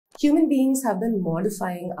Human beings have been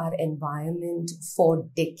modifying our environment for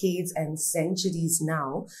decades and centuries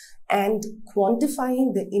now, and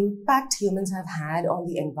quantifying the impact humans have had on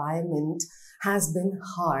the environment has been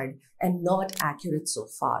hard and not accurate so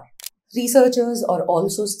far. Researchers are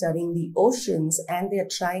also studying the oceans, and they are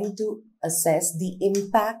trying to assess the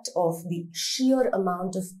impact of the sheer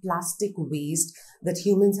amount of plastic waste that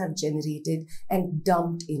humans have generated and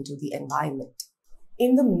dumped into the environment.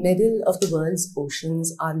 In the middle of the world's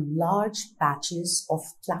oceans are large patches of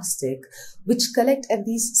plastic which collect at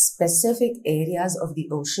these specific areas of the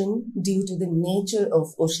ocean due to the nature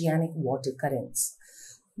of oceanic water currents.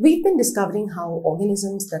 We've been discovering how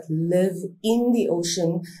organisms that live in the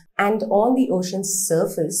ocean and on the ocean's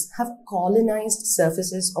surface have colonized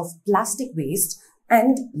surfaces of plastic waste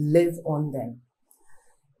and live on them.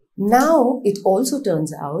 Now, it also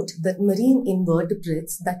turns out that marine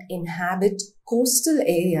invertebrates that inhabit coastal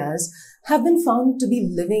areas have been found to be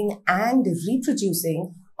living and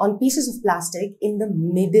reproducing on pieces of plastic in the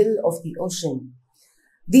middle of the ocean.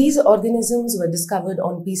 These organisms were discovered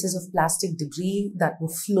on pieces of plastic debris that were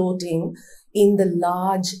floating in the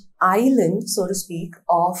large island, so to speak,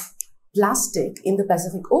 of plastic in the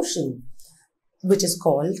Pacific Ocean, which is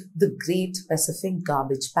called the Great Pacific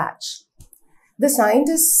Garbage Patch. The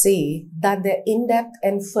scientists say that their in-depth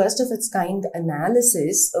and first-of-its-kind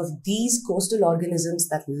analysis of these coastal organisms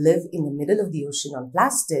that live in the middle of the ocean on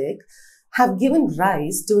plastic have given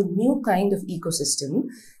rise to a new kind of ecosystem,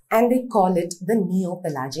 and they call it the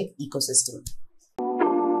Neopelagic Ecosystem.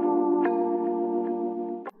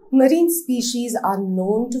 Marine species are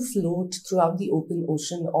known to float throughout the open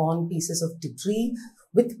ocean on pieces of debris,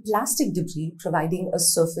 with plastic debris providing a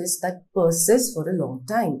surface that persists for a long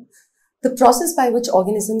time. The process by which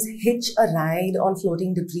organisms hitch a ride on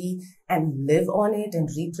floating debris and live on it and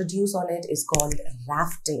reproduce on it is called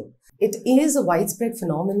rafting. It is a widespread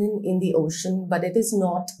phenomenon in the ocean, but it is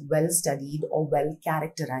not well studied or well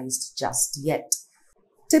characterized just yet.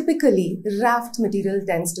 Typically, raft material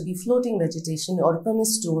tends to be floating vegetation or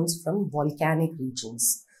pumice stones from volcanic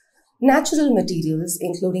regions. Natural materials,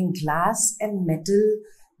 including glass and metal,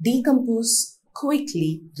 decompose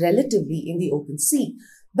quickly, relatively, in the open sea.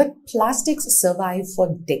 But plastics survive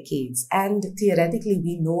for decades, and theoretically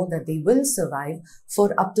we know that they will survive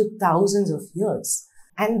for up to thousands of years.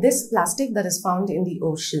 And this plastic that is found in the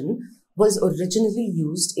ocean was originally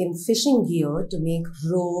used in fishing gear to make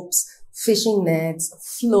ropes, fishing nets,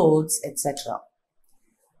 floats, etc.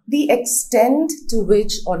 The extent to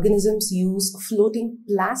which organisms use floating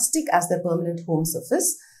plastic as their permanent home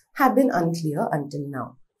surface had been unclear until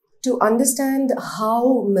now. To understand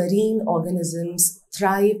how marine organisms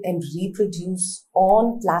thrive and reproduce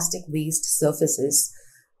on plastic waste surfaces,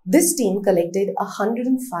 this team collected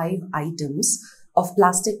 105 items of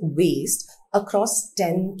plastic waste across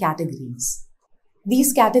 10 categories.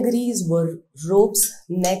 These categories were ropes,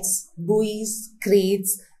 nets, buoys,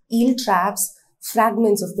 crates, eel traps,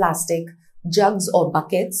 fragments of plastic, jugs or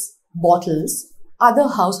buckets, bottles, other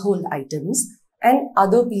household items, and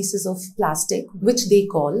other pieces of plastic which they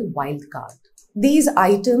call wild card. These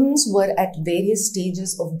items were at various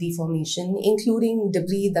stages of deformation, including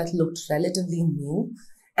debris that looked relatively new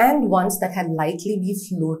and ones that had likely been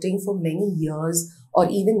floating for many years or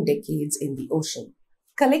even decades in the ocean.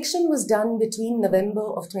 Collection was done between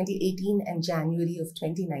November of 2018 and January of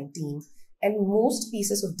 2019, and most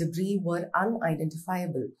pieces of debris were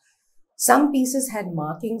unidentifiable. Some pieces had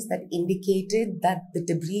markings that indicated that the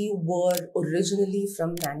debris were originally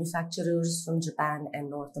from manufacturers from Japan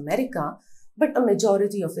and North America, but a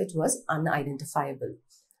majority of it was unidentifiable.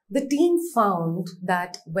 The team found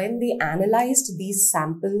that when they analyzed these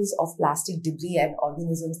samples of plastic debris and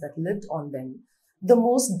organisms that lived on them, the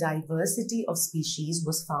most diversity of species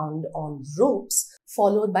was found on ropes,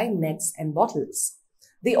 followed by nets and bottles.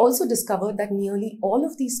 They also discovered that nearly all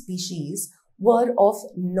of these species were of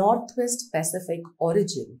Northwest Pacific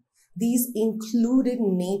origin. These included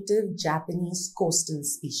native Japanese coastal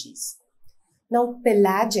species. Now,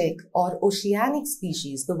 pelagic or oceanic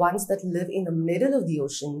species, the ones that live in the middle of the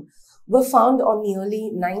ocean, were found on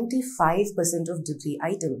nearly 95% of debris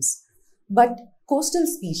items. But coastal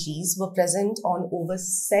species were present on over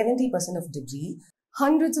 70% of debris,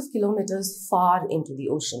 hundreds of kilometers far into the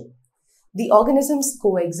ocean. The organisms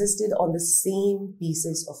coexisted on the same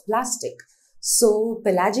pieces of plastic. So,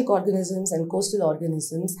 pelagic organisms and coastal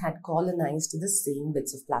organisms had colonized the same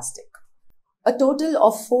bits of plastic. A total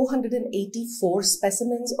of 484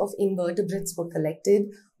 specimens of invertebrates were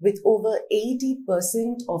collected, with over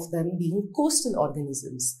 80% of them being coastal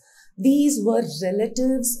organisms. These were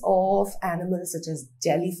relatives of animals such as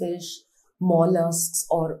jellyfish, mollusks,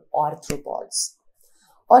 or arthropods.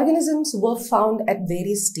 Organisms were found at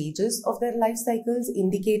various stages of their life cycles,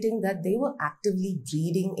 indicating that they were actively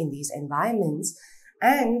breeding in these environments,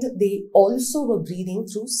 and they also were breeding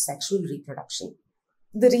through sexual reproduction.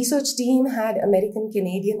 The research team had American,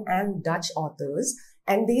 Canadian, and Dutch authors,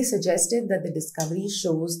 and they suggested that the discovery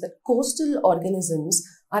shows that coastal organisms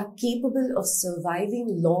are capable of surviving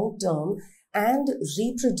long-term and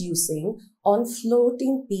reproducing on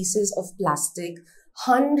floating pieces of plastic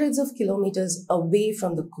hundreds of kilometers away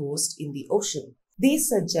from the coast in the ocean. They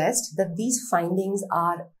suggest that these findings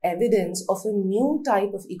are evidence of a new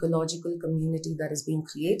type of ecological community that is being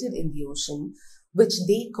created in the ocean, which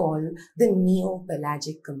they call the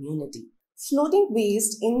Neopelagic community. Floating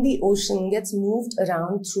waste in the ocean gets moved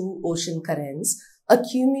around through ocean currents,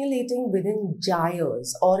 accumulating within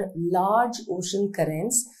gyres or large ocean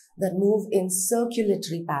currents that move in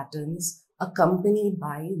circulatory patterns accompanied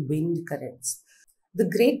by wind currents. The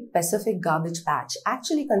Great Pacific Garbage Patch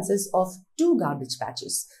actually consists of two garbage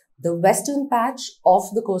patches, the western patch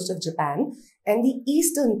off the coast of Japan and the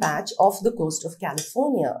eastern patch off the coast of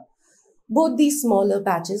California. Both these smaller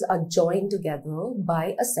patches are joined together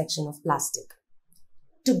by a section of plastic.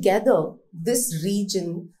 Together, this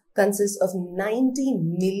region consists of 90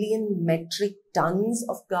 million metric tons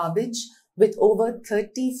of garbage with over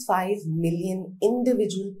 35 million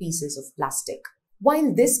individual pieces of plastic.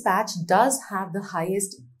 While this patch does have the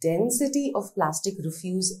highest density of plastic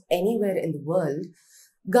refuse anywhere in the world,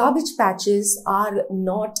 garbage patches are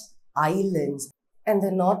not islands and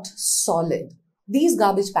they're not solid. These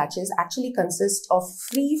garbage patches actually consist of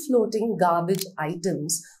free-floating garbage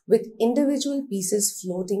items with individual pieces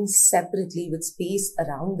floating separately with space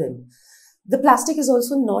around them. The plastic is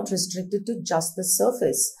also not restricted to just the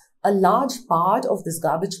surface. A large part of this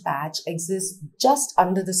garbage patch exists just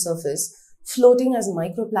under the surface, floating as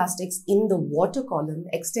microplastics in the water column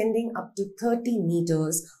extending up to 30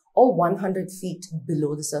 meters or 100 feet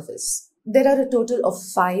below the surface. There are a total of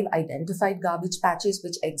 5 identified garbage patches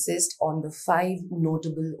which exist on the 5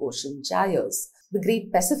 notable ocean gyres. The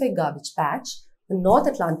Great Pacific Garbage Patch, the North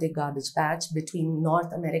Atlantic Garbage Patch between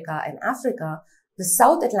North America and Africa, the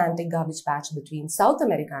South Atlantic Garbage Patch between South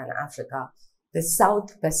America and Africa, the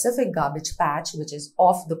South Pacific Garbage Patch which is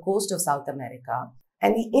off the coast of South America,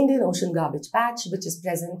 and the Indian Ocean Garbage Patch which is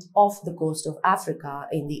present off the coast of Africa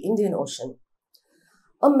in the Indian Ocean.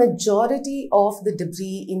 A majority of the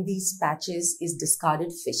debris in these patches is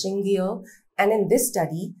discarded fishing gear, and in this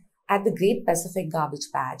study, at the Great Pacific Garbage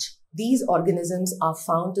Patch, these organisms are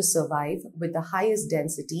found to survive with the highest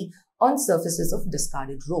density on surfaces of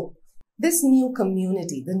discarded rope. This new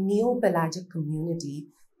community, the Neopelagic community,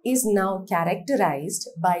 is now characterized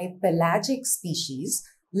by pelagic species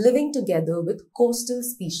living together with coastal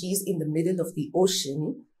species in the middle of the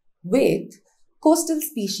ocean, with coastal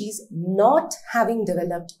species not having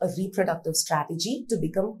developed a reproductive strategy to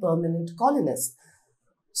become permanent colonists.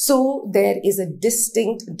 So there is a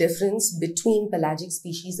distinct difference between pelagic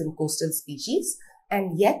species and coastal species,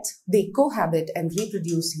 and yet they cohabit and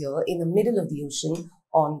reproduce here in the middle of the ocean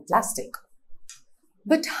on plastic.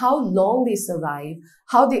 But how long they survive,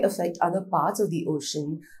 how they affect other parts of the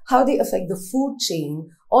ocean, how they affect the food chain,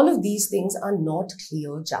 all of these things are not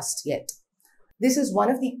clear just yet. This is one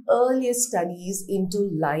of the earliest studies into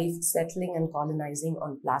life settling and colonizing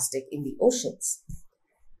on plastic in the oceans.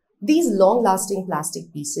 These long-lasting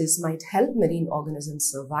plastic pieces might help marine organisms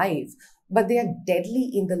survive, but they are deadly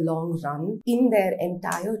in the long run in their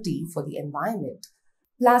entirety for the environment.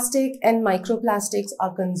 Plastic and microplastics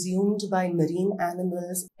are consumed by marine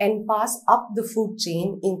animals and pass up the food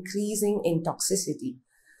chain, increasing in toxicity.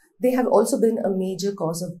 They have also been a major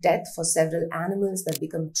cause of death for several animals that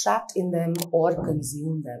become trapped in them or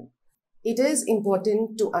consume them. It is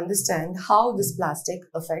important to understand how this plastic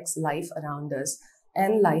affects life around us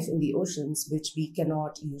and life in the oceans, which we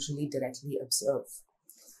cannot usually directly observe.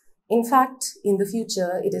 In fact, in the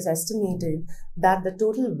future, it is estimated that the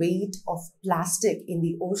total weight of plastic in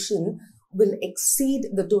the ocean will exceed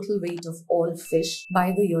the total weight of all fish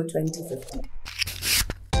by the year 2050.